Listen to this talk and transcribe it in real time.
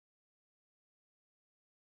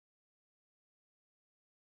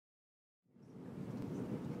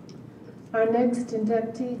Our next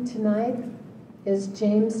inductee tonight is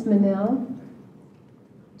James Mennell.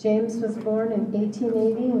 James was born in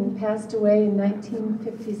 1880 and passed away in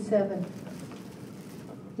 1957.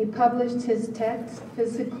 He published his text,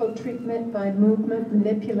 Physical Treatment by Movement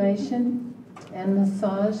Manipulation and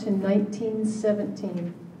Massage, in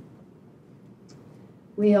 1917.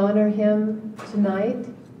 We honor him tonight,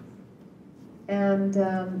 and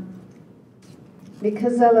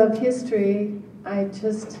because I love history, I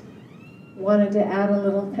just wanted to add a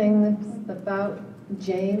little thing about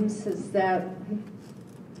James, is that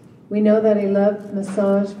we know that he loved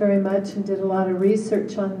massage very much and did a lot of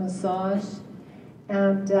research on massage,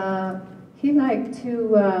 and he liked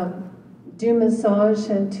to do massage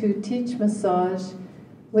and to teach massage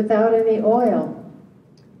without any oil.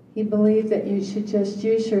 He believed that you should just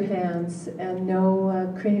use your hands and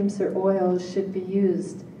no creams or oils should be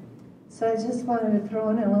used. So I just wanted to throw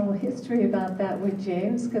in a little history about that with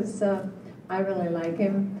James, because I really like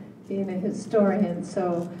him, being a historian,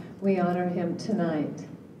 so we honor him tonight.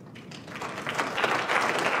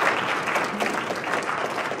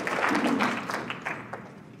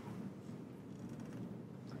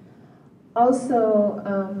 Also,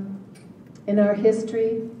 in our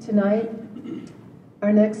history tonight,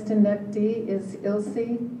 our next inductee is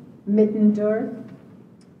Ilse Middendorf.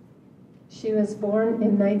 She was born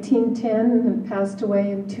in 1910 and passed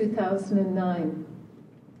away in 2009.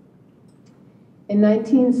 In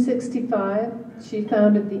 1965, she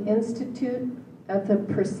founded the Institute of the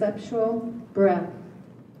Perceptual Breath.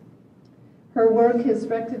 Her work is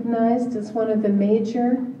recognized as one of the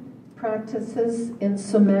major practices in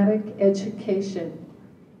somatic education,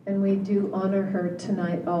 and we do honor her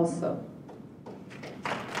tonight also.